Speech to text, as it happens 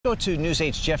Go to News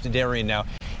 8's Jeff Dedarian now.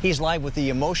 He's live with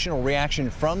the emotional reaction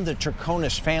from the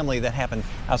Troconis family that happened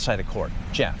outside of court.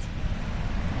 Jeff.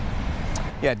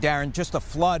 Yeah, Darren, just a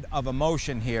flood of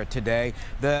emotion here today.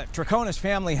 The Troconis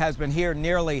family has been here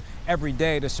nearly every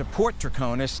day to support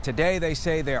Troconis. Today they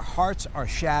say their hearts are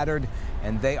shattered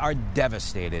and they are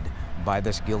devastated by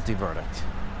this guilty verdict.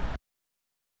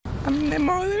 I'm the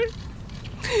mother.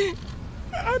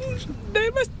 I'm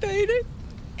devastated,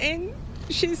 and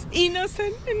she's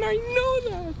innocent, and I know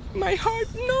that. My heart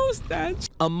knows that.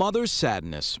 A mother's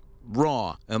sadness,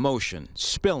 raw emotion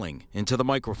spilling into the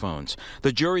microphones.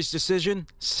 The jury's decision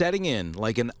setting in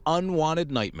like an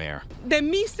unwanted nightmare. The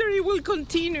mystery will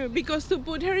continue because to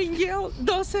put her in jail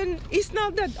it's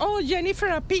not that, oh, Jennifer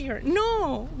appeared.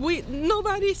 No,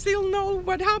 nobody still knows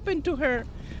what happened to her,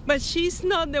 but she's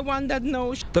not the one that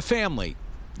knows. The family,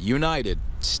 united,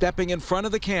 stepping in front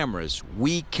of the cameras,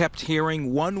 we kept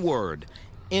hearing one word,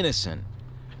 innocent,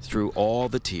 through all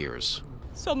the tears.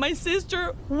 So my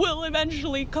sister will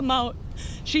eventually come out.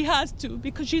 She has to,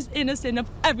 because she's innocent of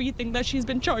everything that she's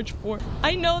been charged for.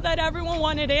 I know that everyone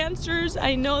wanted answers.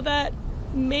 I know that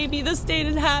maybe the state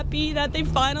is happy that they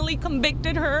finally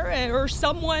convicted her or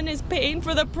someone is paying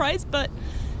for the price, but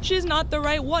she's not the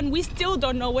right one. We still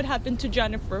don't know what happened to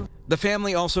Jennifer. The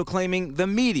family also claiming the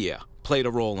media played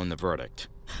a role in the verdict.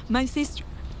 My sister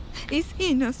is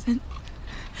innocent.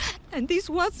 And this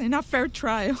wasn't a fair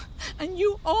trial. And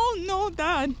you all know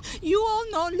that. You all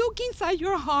know, look inside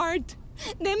your heart.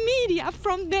 The media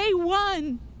from day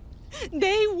one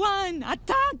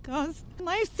attack us.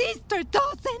 My sister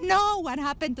doesn't know what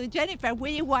happened to Jennifer.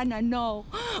 We want to know.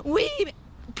 We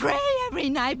pray every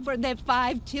night for the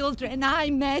 5 children. I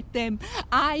met them.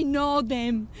 I know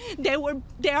them. They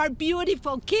are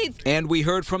beautiful kids. And we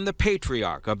heard from the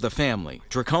patriarch of the family,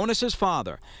 Troconis'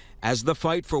 father, as the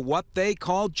fight for what they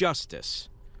call justice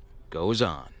goes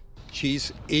on.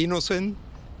 She's innocent,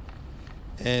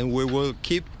 and we will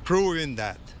keep proving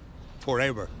that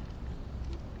forever.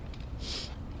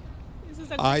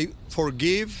 I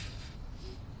forgive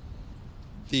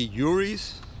the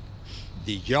juries,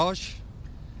 the judge,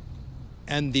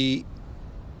 and the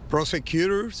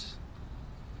prosecutors,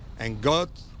 and God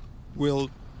will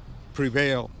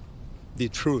prevail the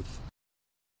truth.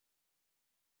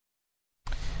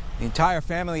 The entire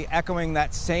family echoing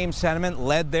that same sentiment,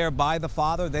 led there by the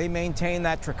father. They maintain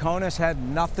that Troconis had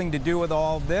nothing to do with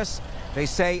all of this. They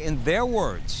say, in their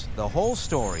words, the whole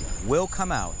story will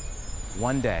come out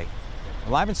one day.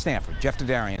 Live in Stanford, Jeff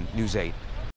Dedarian, News 8.